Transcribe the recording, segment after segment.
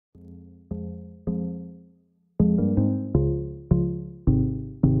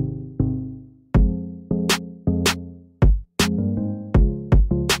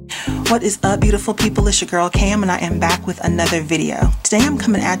What is up, beautiful people? It's your girl Cam, and I am back with another video. Today I'm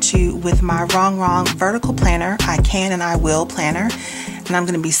coming at you with my Rongrong vertical planner, I Can and I Will planner, and I'm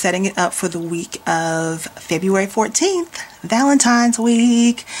going to be setting it up for the week of February 14th, Valentine's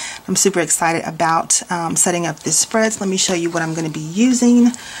week. I'm super excited about setting up this spread. So let me show you what I'm going to be using.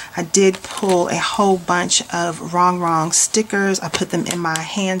 I did pull a whole bunch of Rongrong stickers. I put them in my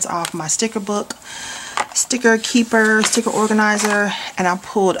hands off my sticker book, sticker keeper, sticker organizer, and I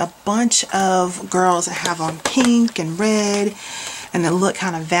pulled a bunch of girls that have on pink and red and they look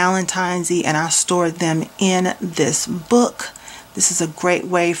kind of Valentine's-y, and I stored them in this book. This is a great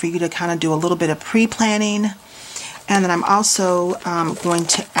way for you to kind of do a little bit of pre-planning. And then I'm also going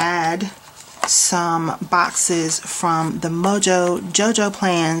to add some boxes from the Mojo Jojo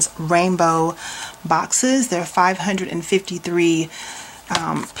Plans rainbow boxes. There are 553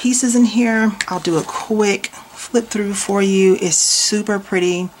 pieces in here. I'll do a quick flip through for you. It's super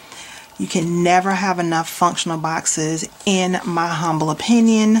pretty. You can never have enough functional boxes, in my humble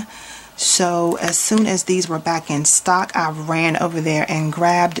opinion. So as soon as these were back in stock, I ran over there and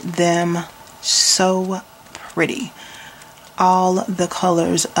grabbed them. So pretty. All the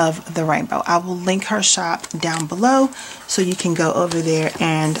colors of the rainbow. I will link her shop down below so you can go over there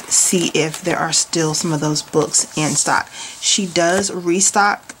and see if there are still some of those books in stock. She does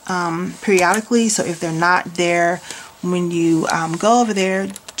restock periodically, so if they're not there when you go over there,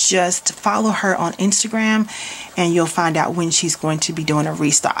 just follow her on Instagram and you'll find out when she's going to be doing a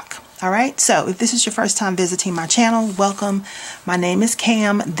restock. Alright, so if this is your first time visiting my channel, welcome. My name is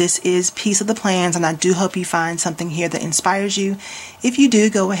Cam. This is Piece of the Plans, and I do hope you find something here that inspires you. If you do,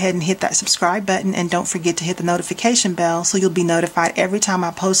 go ahead and hit that subscribe button, and don't forget to hit the notification bell so you'll be notified every time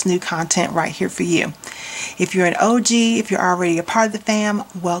I post new content right here for you. If you're an OG, if you're already a part of the fam,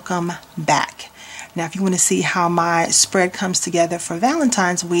 welcome back. Now, if you want to see how my spread comes together for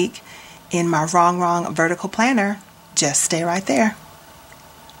Valentine's week in my Rongrong vertical planner, just stay right there.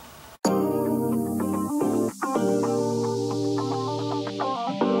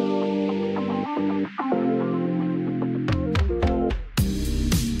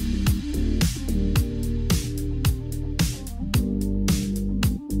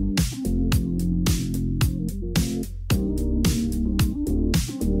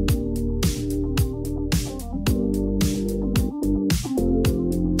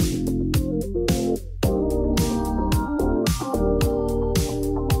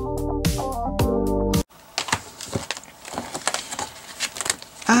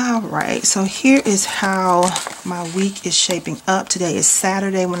 Alright, so here is how my week is shaping up. Today is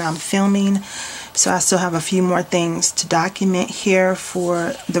Saturday when I'm filming, so I still have a few more things to document here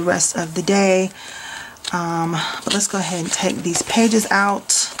for the rest of the day. But let's go ahead and take these pages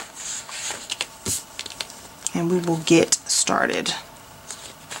out and we will get started.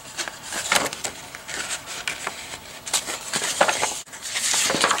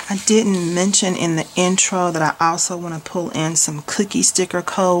 I didn't mention in the intro that I also want to pull in some cookie sticker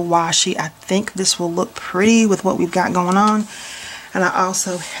washi. I think this will look pretty with what we've got going on. And I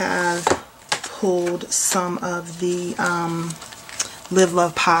also have pulled some of the Live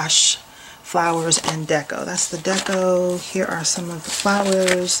Love Posh flowers and deco. That's the deco. Here are some of the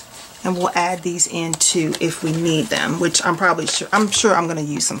flowers. And we'll add these in too if we need them, which I'm sure I'm going to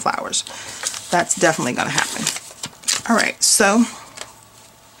use some flowers. That's definitely going to happen. Alright, so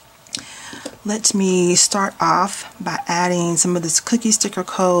let me start off by adding some of this cookie sticker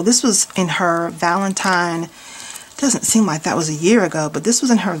code. This was in her Valentine. Doesn't seem like that was a year ago, but this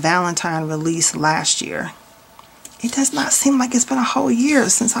was in her Valentine release last year. It does not seem like it's been a whole year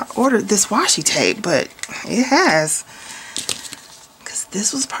since I ordered this washi tape, but it has. Because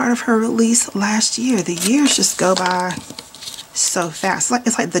this was part of her release last year. The years just go by so fast.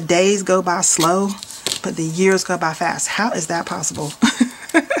 It's like the days go by slow, but the years go by fast. How is that possible?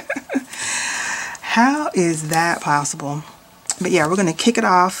 How is that possible? But yeah, we're going to kick it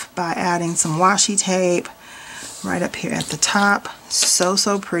off by adding some washi tape right up here at the top.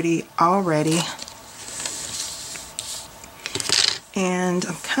 So pretty already. And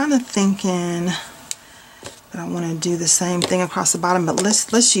I'm kind of thinking that I want to do the same thing across the bottom, but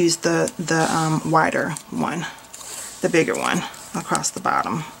let's use the wider one, the bigger one across the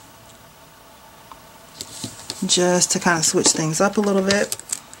bottom, just to kind of switch things up a little bit.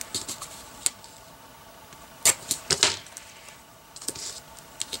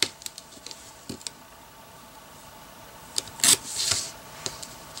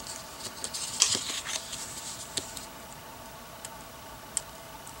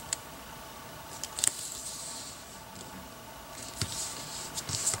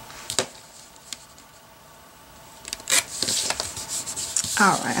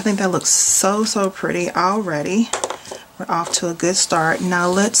 Alright, I think that looks so pretty already. We're off to a good start. Now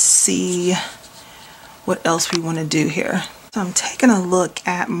let's see what else we want to do here. So I'm taking a look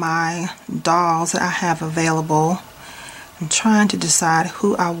at my dolls that I have available. I'm trying to decide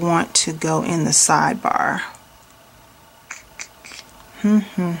who I want to go in the sidebar.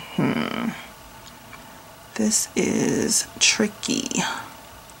 This is tricky.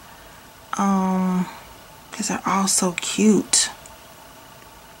 Because they're all so cute.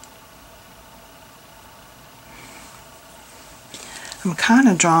 I'm kind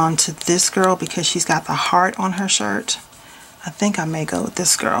of drawn to this girl because she's got the heart on her shirt. I think I may go with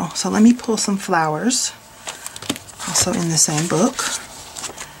this girl. So let me pull some flowers. Also in the same book.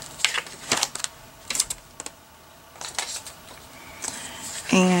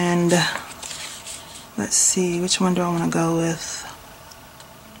 And let's see, which one do I want to go with?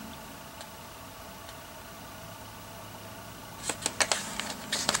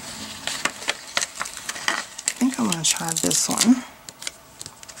 I think I'm going to try this one.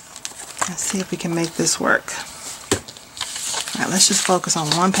 Let's see if we can make this work. Alright, let's just focus on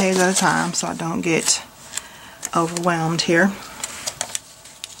one page at a time so I don't get overwhelmed here.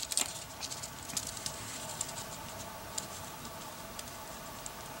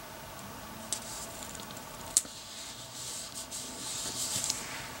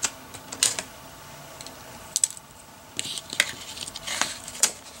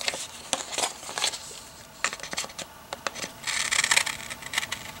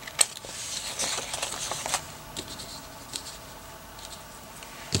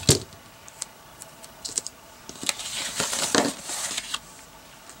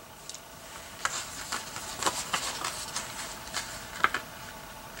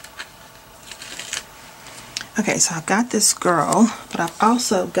 Okay, so I've got this girl, but I've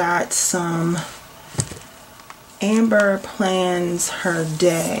also got some Amber Plans Her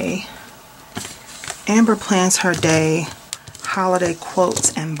Day. Amber Plans Her Day holiday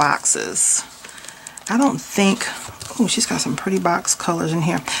quotes and boxes. I don't think, oh, she's got some pretty box colors in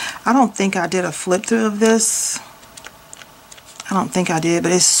here. I don't think I did a flip through of this. I don't think I did,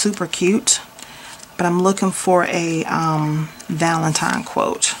 but it's super cute. But I'm looking for a Valentine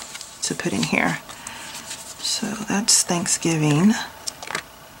quote to put in here. So that's Thanksgiving.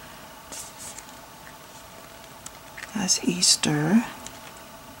 That's Easter.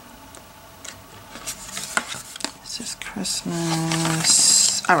 This is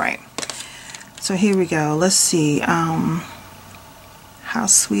Christmas. Alright. So here we go. Let's see. How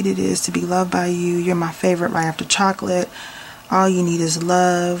sweet it is to be loved by you. You're my favorite right after chocolate. All you need is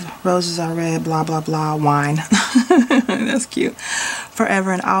love. Roses are red. Blah, blah, blah. Wine. That's cute.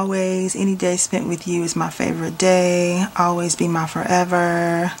 Forever and always. Any day spent with you is my favorite day. Always be my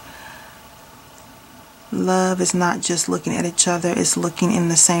forever. Love is not just looking at each other. It's looking in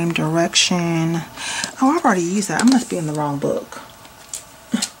the same direction. Oh, I've already used that. I must be in the wrong book.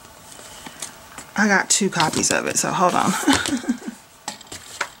 I got 2 copies of it, so hold on.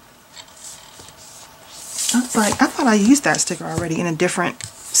 I was like, I thought I used that sticker already in a different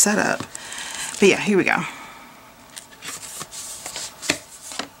setup. But yeah, here we go.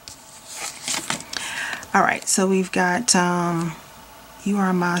 Alright, so we've got you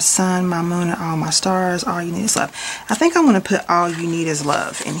are my sun, my moon, and all my stars. All you need is love. I think I'm going to put all you need is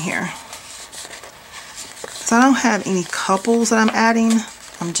love in here. So I don't have any couples that I'm adding.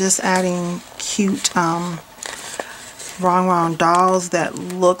 I'm just adding cute Rongrong dolls that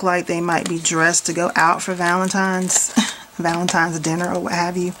look like they might be dressed to go out for Valentine's dinner or what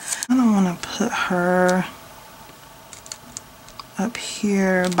have you. I don't want to put her up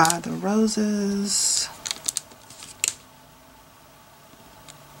here by the roses.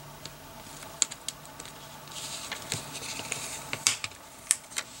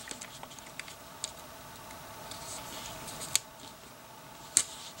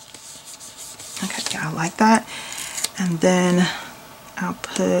 Okay, yeah, I like that. And then I'll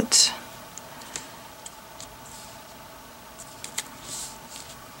put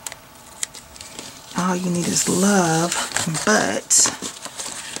all you need is love, but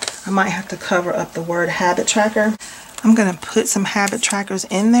I might have to cover up the word habit tracker. I'm going to put some habit trackers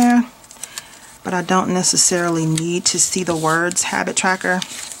in there, but I don't necessarily need to see the words habit tracker.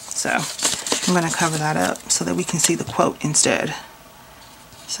 So I'm going to cover that up so that we can see the quote instead.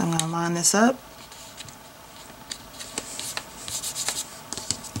 So I'm going to line this up.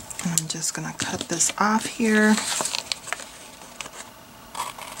 I'm just going to cut this off here.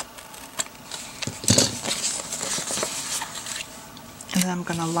 And then I'm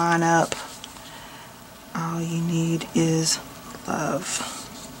going to line up all you need is love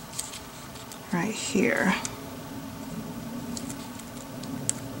right here.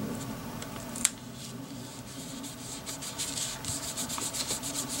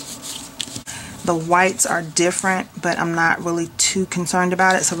 the whites are different, but I'm not really too concerned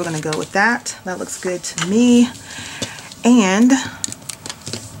about it, so we're going to go with that. That looks good to me. And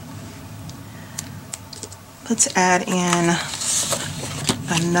let's add in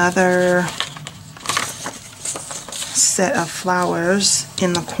another set of flowers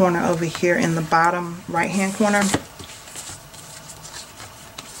in the corner over here in the bottom right hand corner.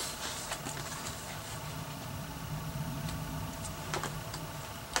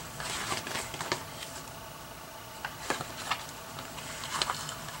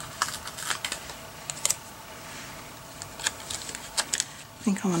 I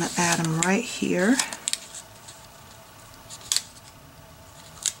think I want to add them right here.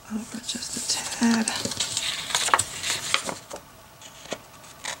 Over just a tad.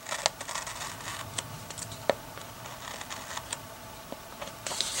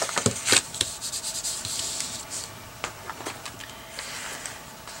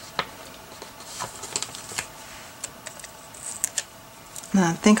 Now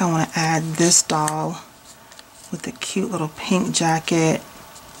I think I want to add this doll with the cute little pink jacket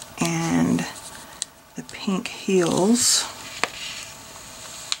and the pink heels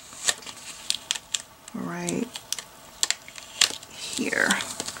right here.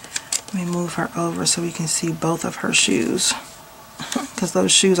 Let me move her over so we can see both of her shoes because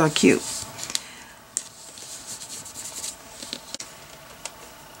those shoes are cute.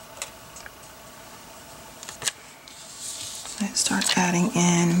 Let's start adding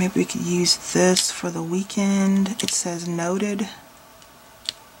in, maybe we could use this for the weekend. It says noted.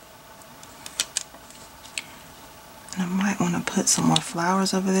 And I might want to put some more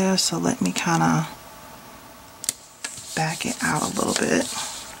flowers over there, so let me kind of back it out a little bit.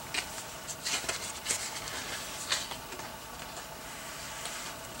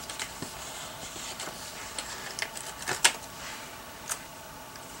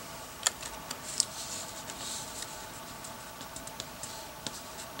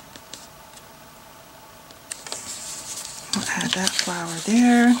 I'll add that flower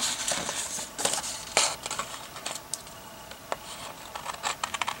there.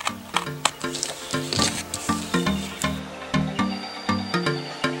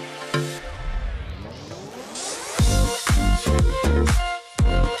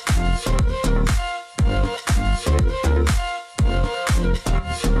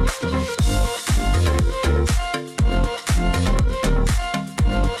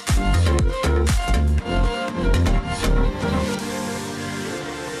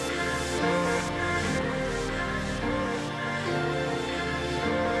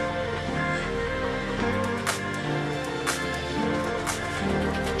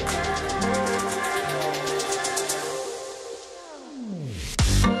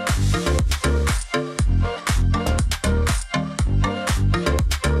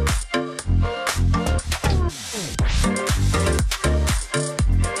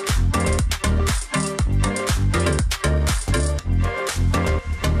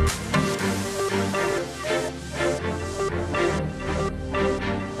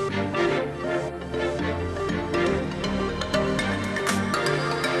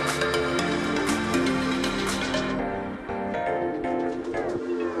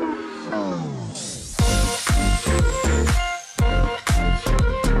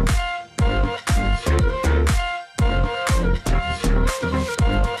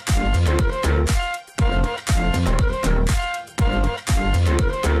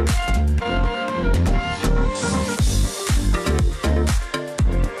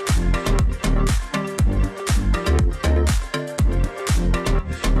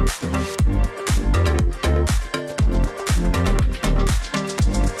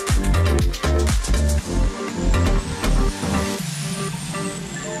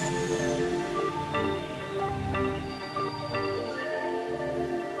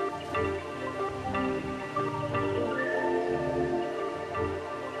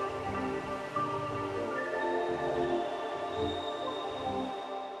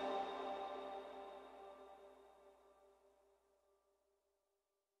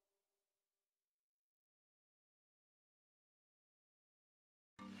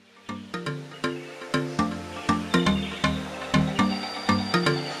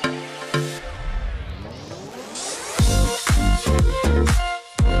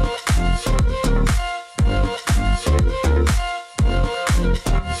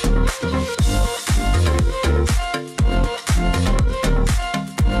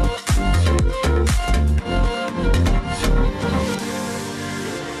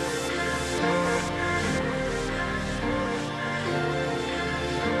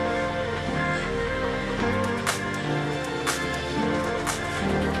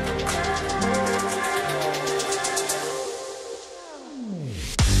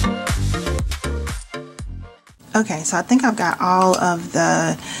 Okay, so I think I've got all of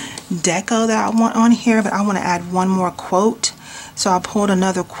the deco that I want on here, but I want to add one more quote. So I pulled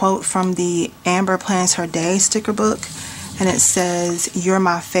another quote from the Amber Plans Her Day sticker book, and it says, "You're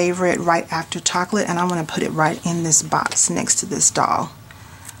my favorite right after chocolate," and I want to put it right in this box next to this doll.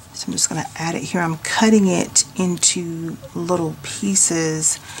 So I'm just going to add it here. I'm cutting it into little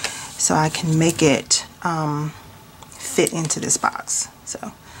pieces so I can make it fit into this box.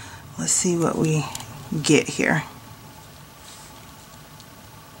 So let's see what we get here.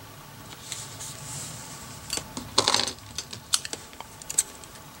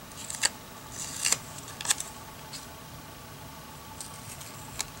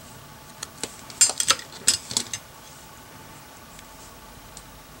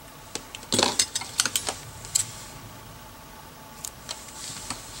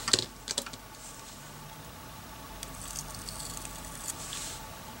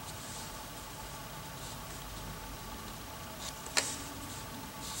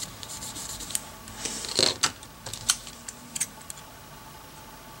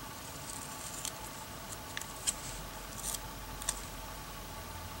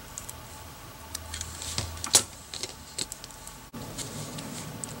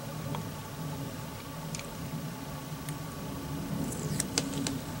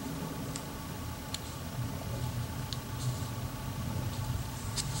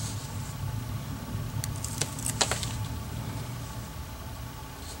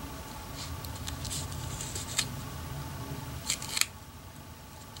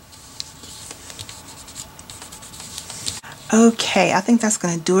 Okay, I think that's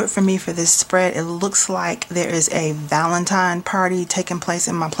going to do it for me for this spread. It looks like there is a Valentine party taking place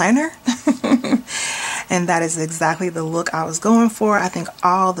in my planner. And that is exactly the look I was going for. I think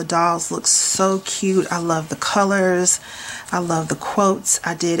all the dolls look so cute. I love the colors. I love the quotes.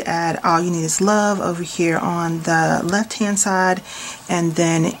 I did add "All You Need Is Love" over here on the left hand side, and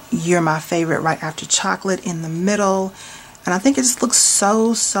then "You're My Favorite" right after chocolate in the middle. And I think it just looks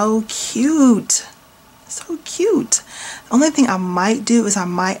so cute. So cute. The only thing I might do is I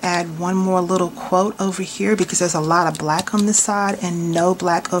might add one more little quote over here because there's a lot of black on this side and no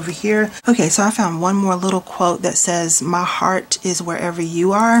black over here. Okay, so I found one more little quote that says, "My heart is wherever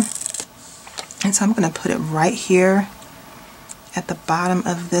you are." And so I'm going to put it right here at the bottom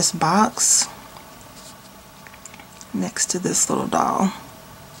of this box next to this little doll.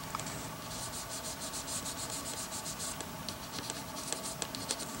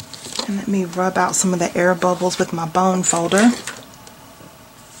 And let me rub out some of the air bubbles with my bone folder.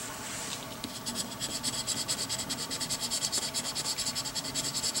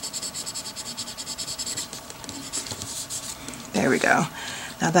 There we go.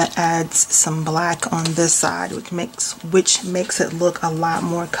 Now that adds some black on this side, which makes it look a lot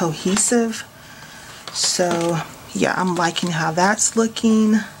more cohesive. So yeah, I'm liking how that's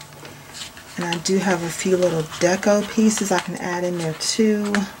looking. And I do have a few little deco pieces I can add in there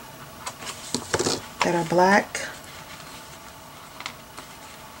too that are black.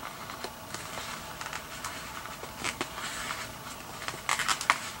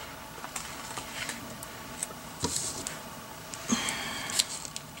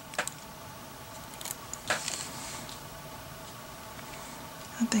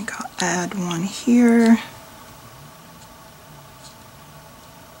 I think I'll add one here.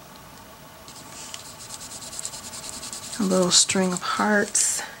 A little string of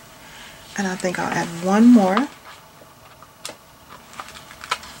hearts. And I think I'll add one more.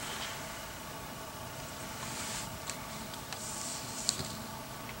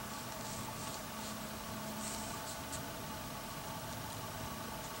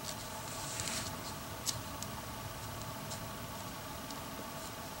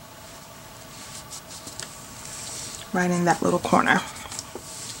 Right in that little corner.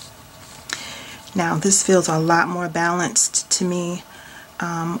 Now this feels a lot more balanced to me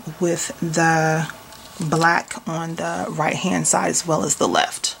with the black on the right hand side as well as the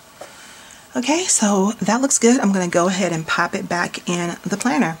left. Okay, so that looks good. I'm going to go ahead and pop it back in the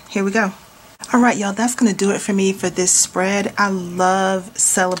planner. Here we go. Alright y'all, that's going to do it for me for this spread. I love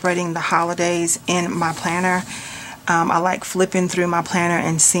celebrating the holidays in my planner. I like flipping through my planner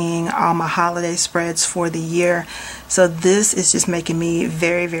and seeing all my holiday spreads for the year. So this is just making me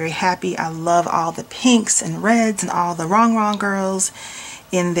very happy. I love all the pinks and reds and all the Rongrong girls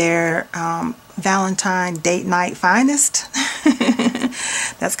in their Valentine date night finest.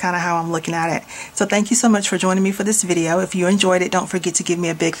 That's kind of how I'm looking at it. So thank you so much for joining me for this video. If you enjoyed it, don't forget to give me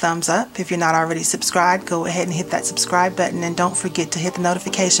a big thumbs up. If you're not already subscribed, go ahead and hit that subscribe button, and don't forget to hit the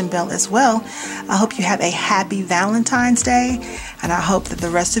notification bell as well. I hope you have a happy Valentine's Day, and I hope that the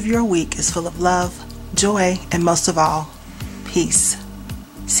rest of your week is full of love, joy, and most of all, peace.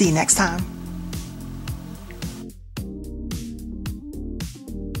 See you next time.